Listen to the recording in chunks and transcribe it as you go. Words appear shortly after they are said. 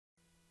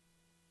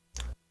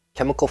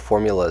Chemical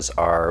formulas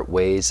are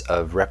ways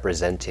of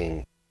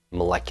representing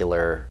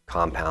molecular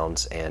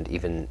compounds and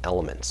even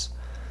elements.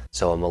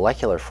 So a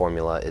molecular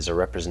formula is a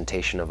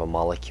representation of a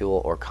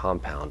molecule or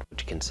compound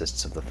which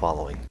consists of the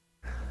following.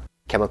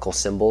 Chemical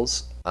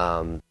symbols,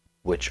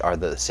 which are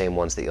the same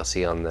ones that you'll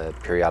see on the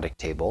periodic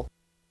table.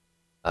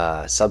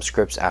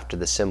 Subscripts after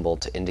the symbol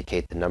to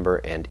indicate the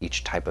number and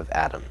each type of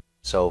atom.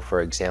 So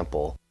for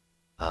example,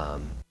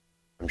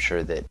 I'm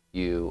sure that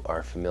you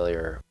are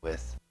familiar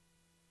with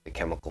the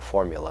chemical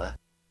formula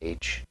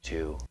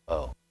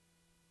H2O.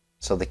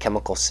 So the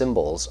chemical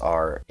symbols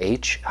are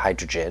H,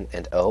 hydrogen,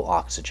 and O,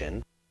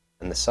 oxygen,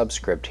 and the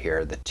subscript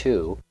here, the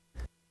 2,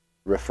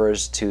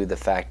 refers to the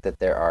fact that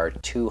there are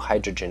 2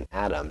 hydrogen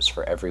atoms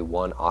for every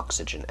 1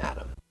 oxygen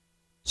atom.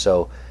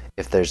 So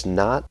if there's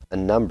not a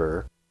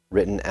number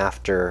written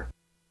after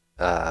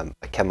a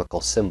chemical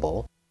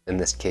symbol, in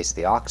this case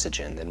the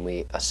oxygen, then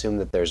we assume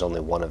that there's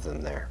only one of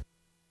them there.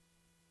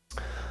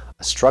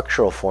 A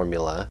structural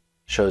formula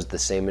shows the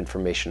same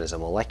information as a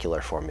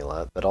molecular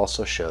formula, but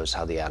also shows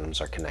how the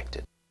atoms are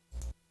connected.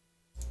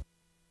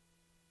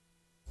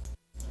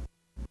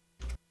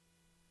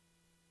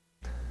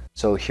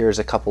 So here's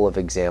a couple of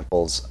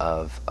examples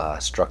of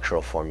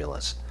structural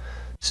formulas.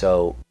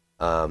 So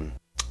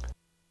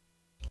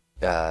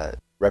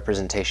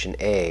representation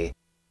A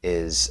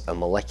is a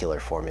molecular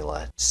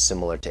formula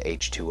similar to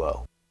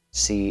H2O,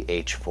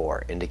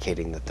 CH4,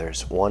 indicating that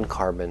there's 1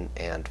 carbon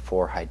and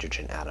 4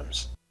 hydrogen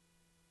atoms.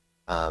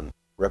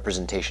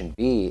 Representation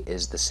B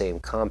is the same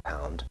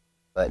compound,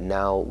 but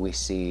now we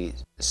see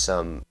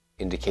some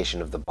indication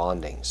of the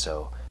bonding.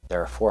 So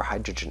there are 4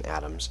 hydrogen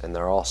atoms and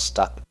they're all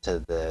stuck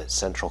to the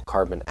central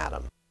carbon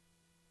atom.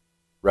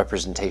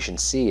 Representation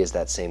C is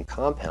that same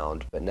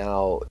compound, but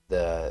now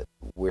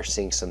we're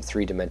seeing some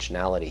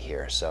 3-dimensionality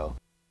here. So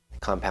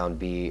compound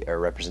B, or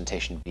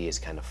representation B, is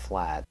kind of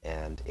flat,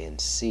 and in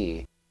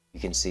C you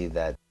can see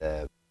that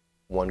the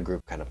one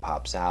group kind of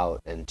pops out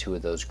and 2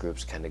 of those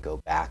groups kind of go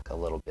back a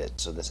little bit.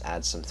 So this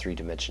adds some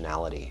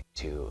 3-dimensionality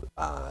to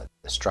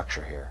the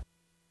structure here.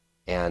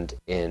 And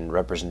in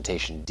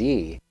representation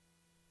D,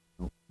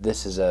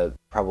 this is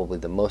probably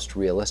the most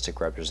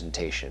realistic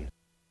representation,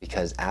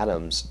 because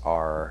atoms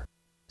are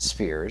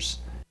spheres,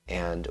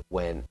 and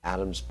when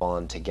atoms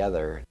bond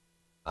together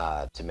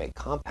to make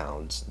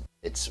compounds,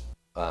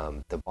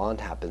 the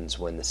bond happens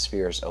when the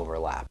spheres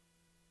overlap.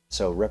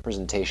 So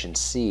representation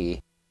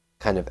C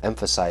kind of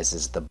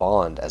emphasizes the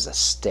bond as a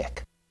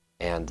stick,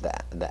 and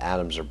the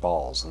atoms are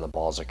balls, and the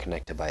balls are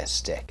connected by a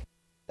stick.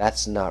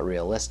 That's not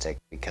realistic,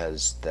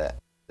 because the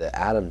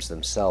atoms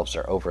themselves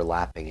are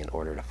overlapping in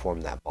order to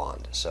form that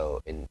bond. So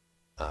in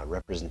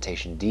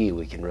representation D,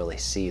 we can really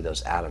see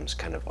those atoms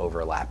kind of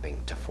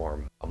overlapping to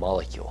form a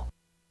molecule.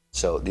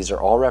 So these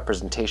are all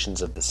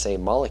representations of the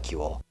same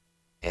molecule,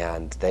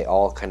 and they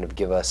all kind of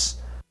give us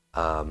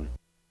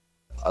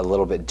a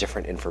little bit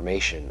different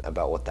information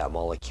about what that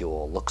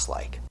molecule looks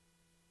like.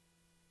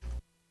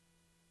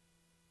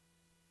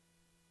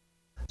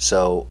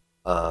 So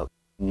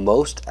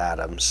most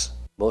elements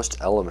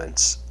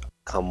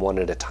come one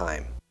at a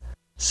time.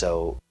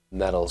 So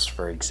metals,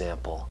 for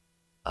example,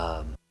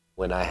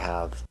 when I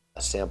have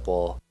a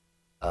sample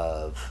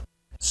of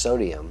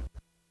sodium,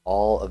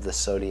 all of the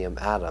sodium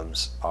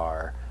atoms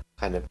are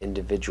kind of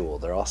individual.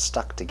 They're all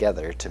stuck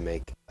together to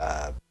make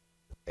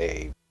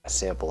a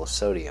sample of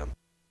sodium.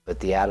 But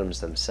the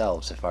atoms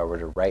themselves, if I were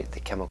to write the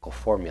chemical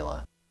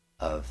formula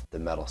of the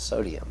metal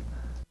sodium,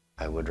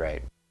 I would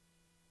write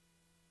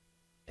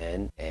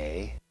Na,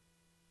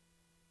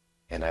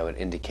 and I would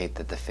indicate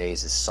that the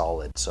phase is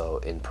solid. So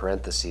in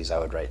parentheses, I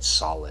would write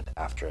solid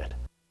after it.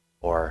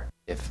 Or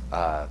if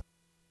I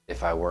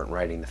weren't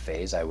writing the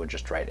phase, I would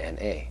just write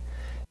Na,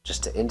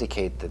 just to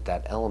indicate that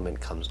that element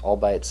comes all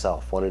by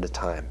itself, one at a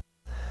time.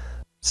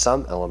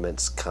 Some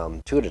elements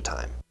come 2 at a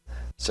time.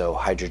 So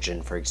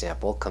hydrogen, for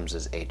example, comes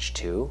as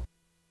H2,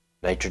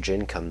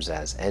 nitrogen comes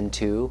as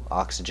N2,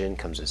 oxygen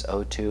comes as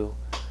O2,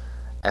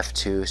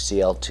 F2,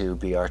 Cl2,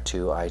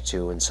 Br2,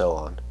 I2, and so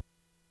on.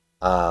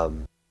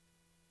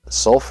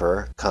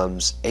 Sulfur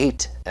comes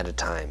 8 at a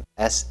time.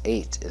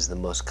 S8 is the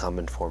most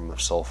common form of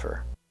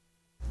sulfur.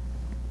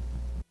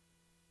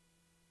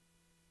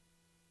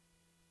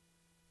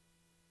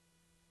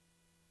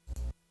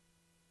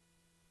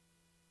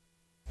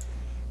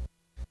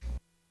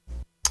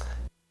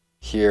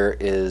 Here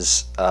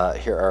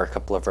are a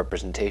couple of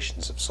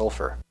representations of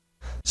sulfur.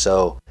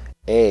 So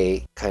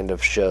A kind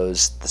of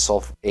shows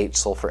the 8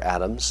 sulfur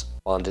atoms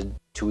bonded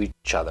to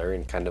each other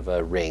in kind of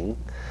a ring,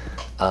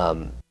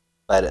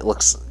 but it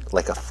looks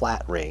like a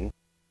flat ring.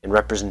 In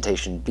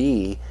representation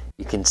B,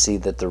 you can see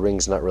that the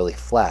ring's not really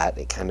flat.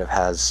 It kind of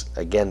has,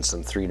 again,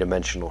 some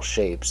 3-dimensional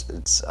shapes.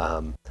 It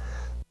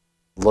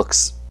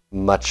looks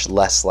much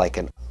less like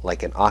an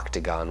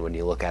octagon when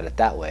you look at it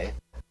that way.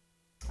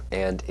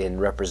 And in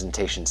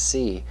representation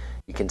C,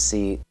 you can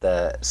see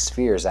the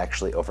spheres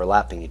actually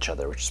overlapping each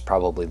other, which is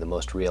probably the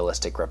most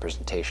realistic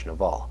representation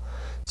of all.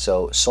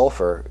 So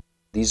sulfur,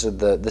 this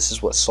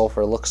is what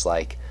sulfur looks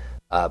like.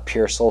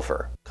 Pure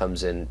sulfur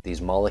comes in these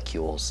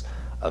molecules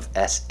of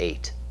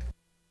S8.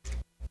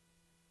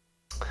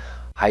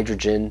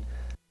 hydrogen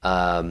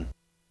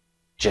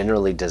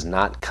generally does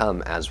not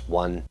come as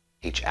one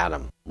H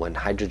atom. When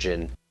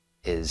hydrogen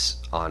is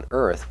on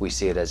Earth, we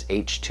see it as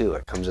H2.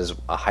 It comes as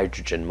a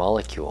hydrogen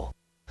molecule.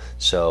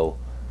 So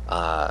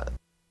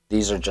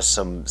these are just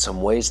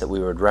some ways that we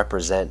would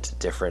represent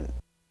different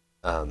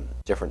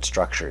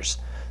structures.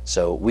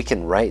 So we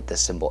can write the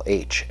symbol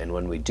H, and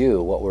when we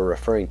do, what we're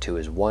referring to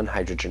is one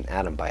hydrogen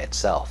atom by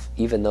itself,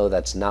 even though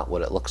that's not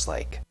what it looks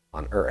like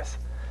on Earth.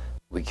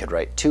 We could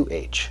write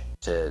 2H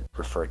to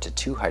refer to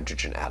two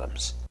hydrogen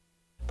atoms.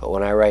 But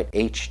when I write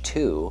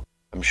H2,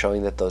 I'm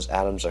showing that those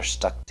atoms are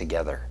stuck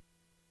together.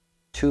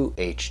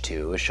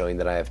 2H2 is showing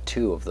that I have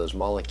two of those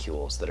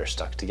molecules that are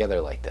stuck together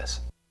like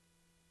this.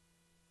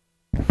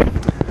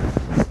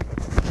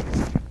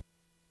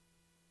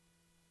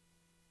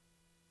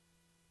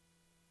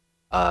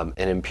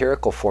 An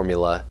empirical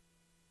formula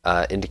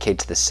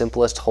indicates the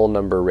simplest whole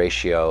number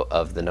ratio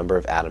of the number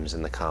of atoms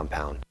in the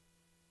compound.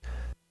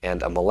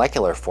 And a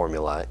molecular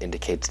formula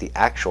indicates the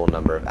actual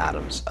number of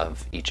atoms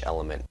of each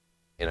element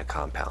in a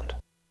compound.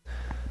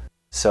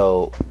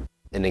 So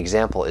an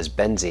example is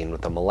benzene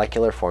with a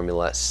molecular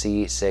formula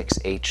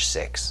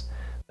C6H6,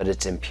 but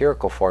its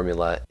empirical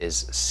formula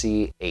is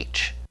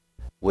CH,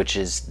 which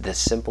is the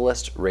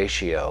simplest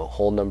ratio,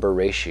 whole number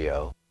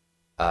ratio,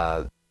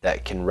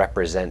 that can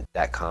represent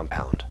that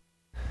compound.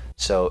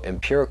 So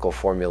empirical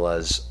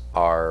formulas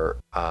are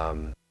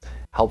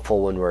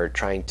helpful when we're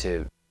trying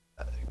to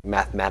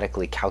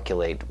mathematically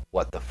calculate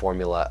what the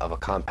formula of a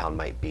compound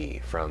might be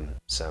from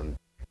some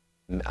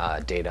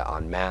data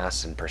on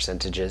mass and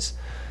percentages.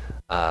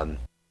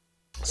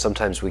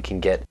 Sometimes we can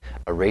get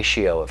a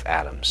ratio of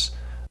atoms,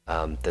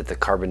 that the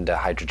carbon to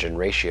hydrogen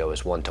ratio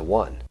is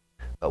 1:1,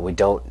 but we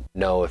don't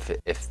know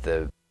if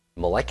the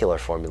molecular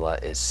formula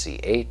is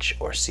CH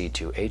or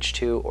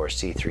C2H2 or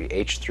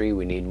C3H3.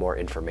 We need more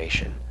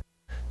information.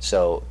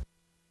 So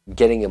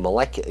getting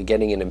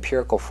an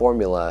empirical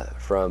formula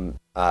from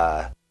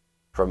a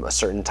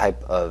certain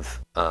type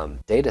of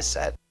data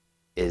set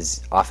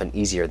is often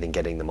easier than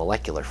getting the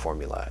molecular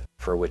formula,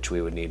 for which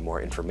we would need more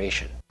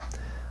information.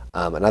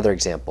 Another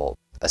example,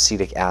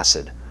 acetic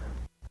acid.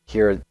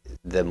 Here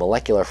the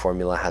molecular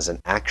formula has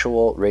an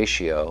actual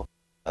ratio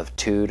of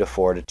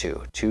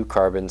 2:4:2, 2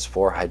 carbons,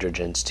 4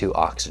 hydrogens, 2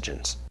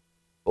 oxygens.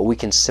 But we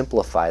can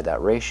simplify that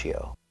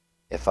ratio.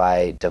 If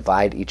I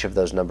divide each of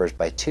those numbers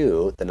by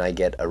 2, then I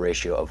get a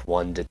ratio of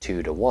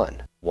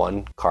 1:2:1,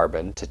 1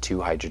 carbon to 2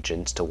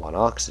 hydrogens to 1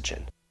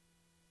 oxygen.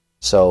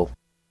 So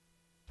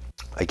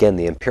again,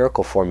 the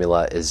empirical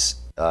formula is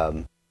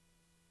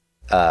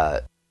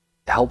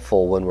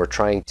helpful when we're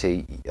trying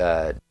to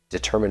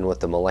determine what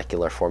the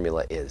molecular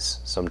formula is.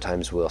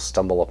 Sometimes we'll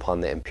stumble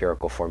upon the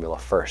empirical formula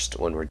first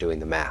when we're doing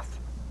the math.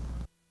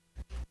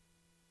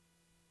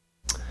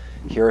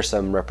 Here are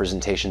some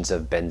representations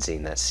of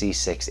benzene, that's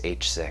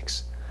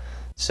C6H6.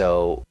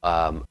 So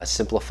a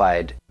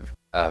simplified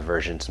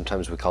version,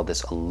 sometimes we call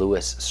this a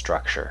Lewis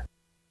structure,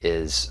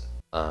 is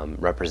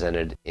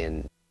represented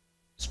in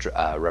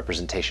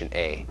representation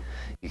A.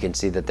 You can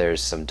see that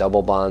there's some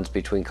double bonds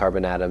between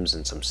carbon atoms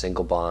and some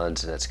single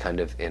bonds, and it's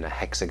kind of in a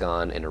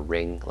hexagon, in a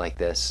ring like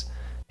this,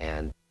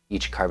 and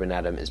each carbon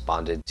atom is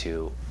bonded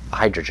to a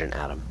hydrogen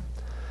atom.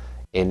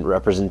 In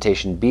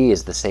representation B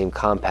is the same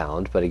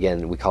compound, but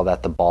again, we call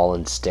that the ball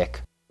and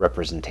stick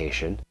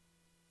representation.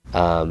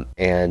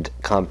 And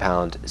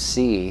compound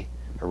C,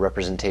 or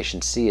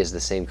representation C, is the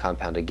same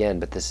compound again,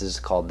 but this is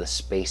called the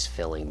space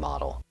filling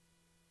model.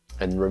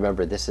 And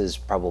remember, this is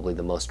probably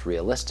the most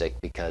realistic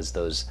because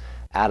those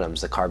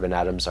atoms, the carbon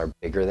atoms, are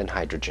bigger than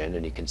hydrogen,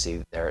 and you can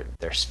see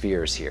they're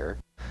spheres here.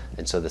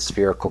 And so the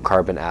spherical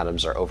carbon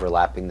atoms are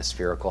overlapping the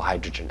spherical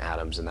hydrogen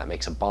atoms, and that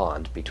makes a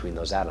bond between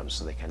those atoms,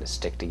 so they kind of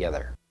stick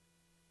together.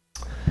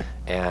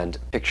 And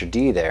picture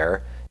D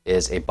there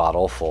is a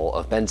bottle full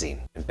of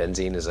benzene, and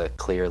benzene is a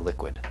clear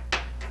liquid.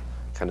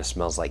 Kind of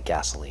smells like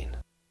gasoline.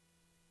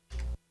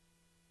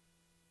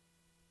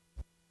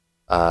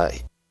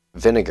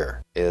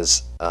 Vinegar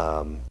is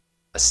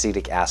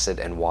acetic acid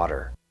and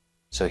water.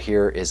 So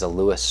here is a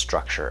Lewis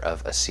structure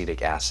of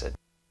acetic acid.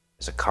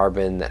 There's a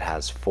carbon that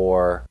has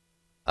 4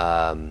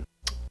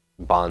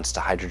 bonds to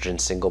hydrogen,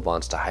 single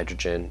bonds to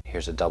hydrogen.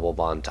 Here's a double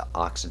bond to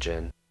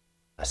oxygen,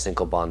 a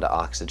single bond to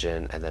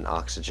oxygen, and then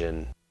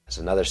oxygen has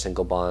another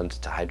single bond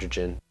to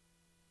hydrogen.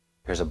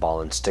 Here's a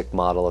ball and stick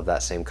model of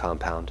that same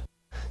compound.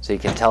 So you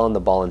can tell in the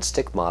ball and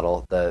stick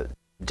model, the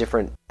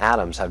different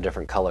atoms have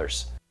different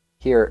colors.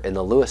 Here in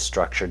the Lewis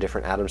structure,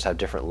 different atoms have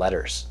different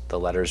letters, the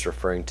letters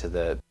referring to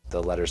the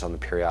letters on the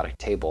periodic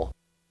table.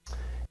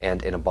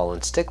 And in a ball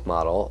and stick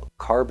model,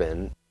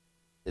 carbon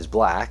is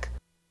black,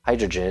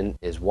 hydrogen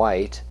is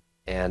white,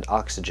 and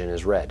oxygen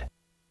is red.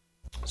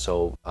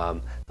 So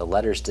the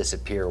letters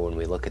disappear when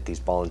we look at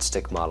these ball and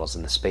stick models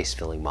and the space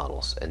filling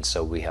models, and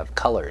so we have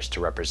colors to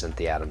represent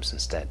the atoms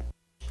instead.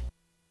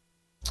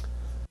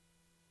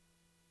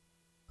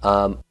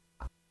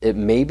 It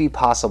may be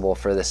possible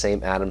for the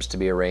same atoms to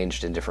be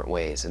arranged in different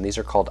ways, and these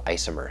are called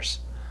isomers.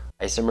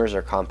 Isomers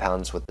are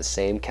compounds with the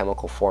same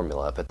chemical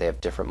formula, but they have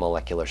different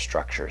molecular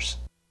structures.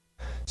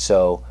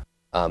 So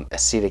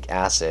acetic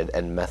acid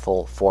and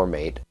methyl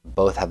formate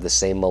both have the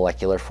same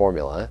molecular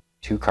formula,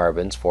 2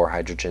 carbons, 4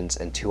 hydrogens,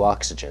 and 2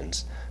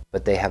 oxygens,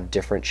 but they have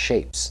different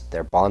shapes.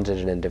 They're bonded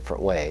in a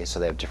different way, so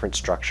they have different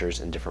structures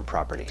and different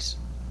properties.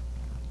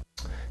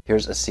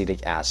 Here's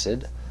acetic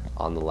acid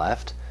on the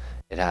left.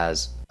 It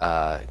has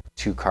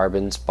 2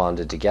 carbons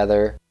bonded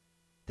together.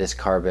 This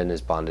carbon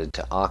is bonded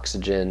to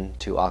oxygen,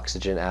 2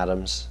 oxygen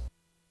atoms.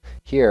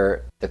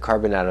 Here, the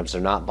carbon atoms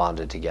are not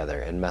bonded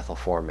together in methyl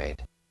formate.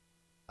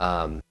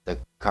 The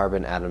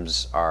carbon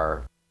atoms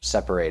are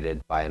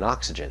separated by an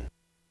oxygen.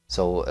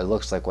 So it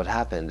looks like what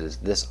happened is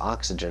this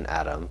oxygen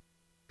atom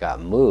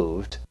got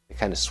moved. It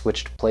kind of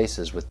switched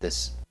places with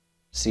this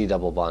C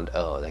double bond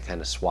O. They kind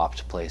of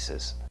swapped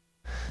places.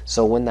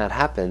 So when that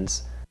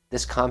happens,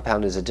 this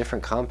compound is a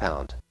different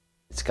compound.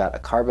 It's got a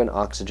carbon,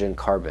 oxygen,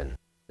 carbon.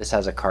 This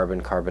has a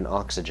carbon, carbon,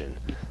 oxygen.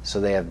 So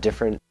they have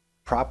different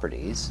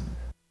properties.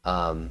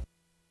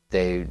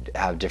 They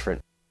have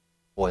different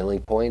boiling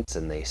points,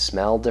 and they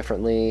smell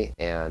differently,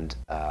 and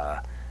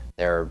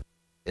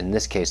in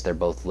this case they're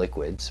both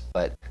liquids,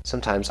 but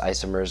sometimes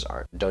isomers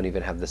don't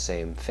even have the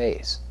same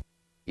phase,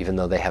 even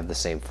though they have the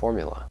same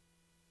formula.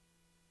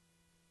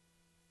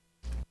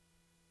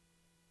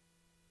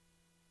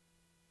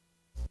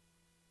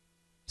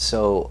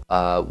 So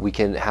we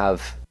can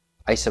have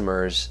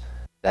isomers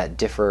that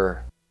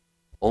differ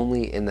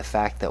only in the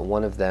fact that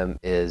one of them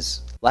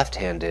is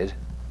left-handed.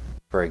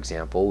 For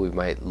example, we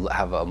might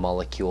have a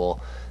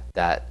molecule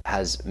that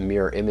has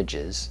mirror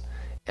images,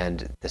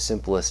 and the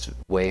simplest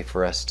way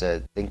for us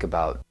to think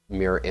about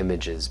mirror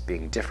images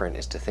being different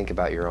is to think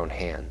about your own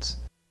hands.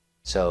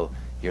 So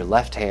your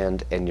left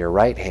hand and your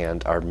right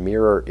hand are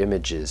mirror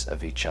images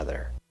of each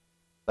other,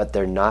 but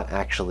they're not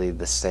actually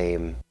the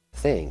same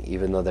thing,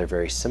 even though they're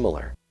very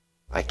similar.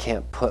 I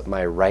can't put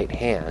my right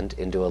hand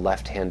into a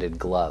left-handed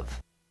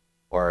glove,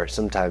 or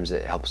sometimes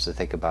it helps to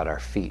think about our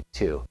feet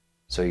too.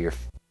 So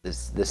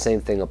the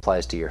same thing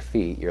applies to your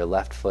feet. Your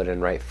left foot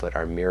and right foot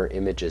are mirror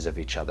images of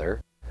each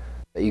other,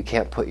 but you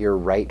can't put your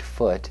right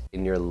foot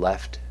in your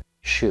left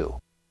shoe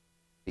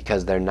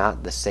because they're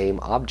not the same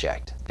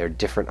object. They're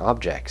different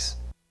objects.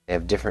 They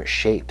have different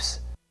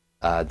shapes.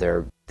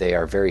 They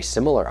are very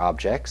similar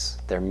objects.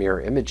 They're mirror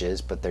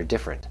images, but they're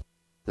different.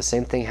 The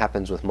same thing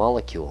happens with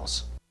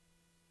molecules.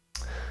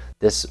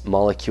 This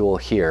molecule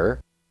here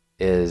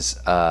is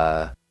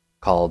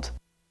called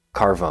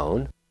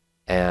carvone,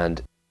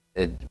 and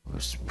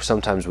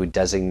sometimes we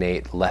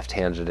designate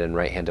left-handed and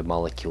right-handed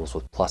molecules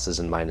with pluses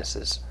and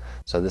minuses.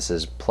 So this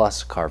is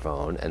plus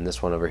carvone, and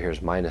this one over here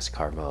is minus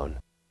carvone.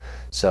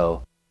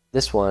 So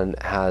this one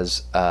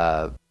has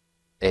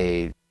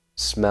a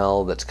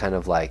smell that's kind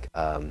of like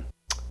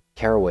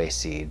caraway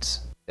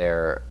seeds.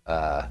 They're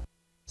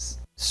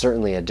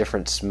certainly a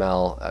different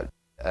smell,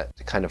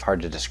 kind of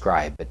hard to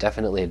describe, but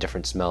definitely a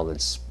different smell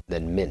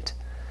than mint.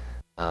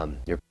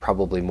 You're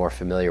probably more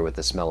familiar with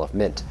the smell of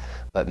mint,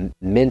 but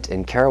mint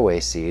and caraway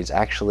seeds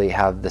actually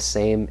have the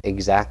same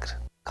exact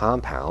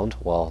compound,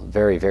 well,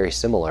 very, very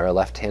similar, a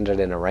left-handed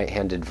and a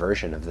right-handed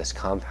version of this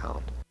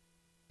compound.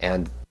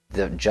 And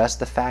just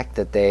the fact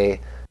that they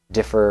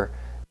differ,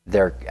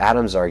 their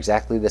atoms are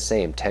exactly the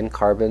same, 10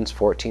 carbons,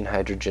 14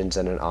 hydrogens,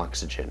 and an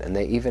oxygen, and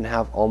they even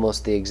have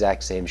almost the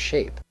exact same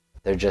shape.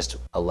 They're just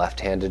a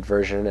left-handed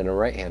version and a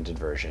right-handed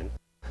version.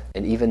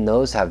 And even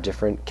those have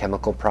different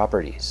chemical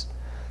properties.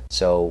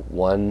 So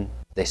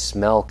they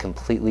smell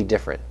completely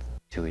different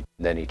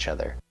than each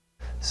other.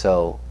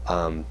 So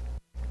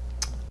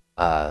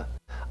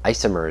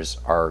isomers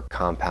are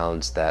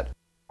compounds that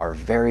are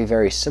very,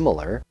 very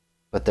similar,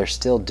 but they're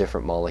still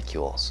different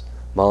molecules.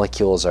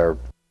 Molecules are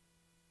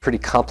pretty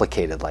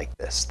complicated like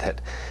this,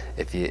 that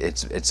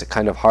it's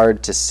kind of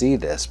hard to see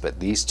this, but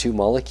these two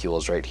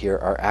molecules right here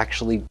are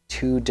actually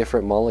two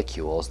different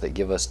molecules that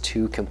give us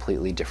two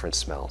completely different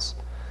smells.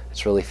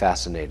 It's really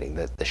fascinating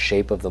that the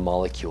shape of the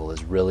molecule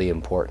is really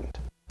important.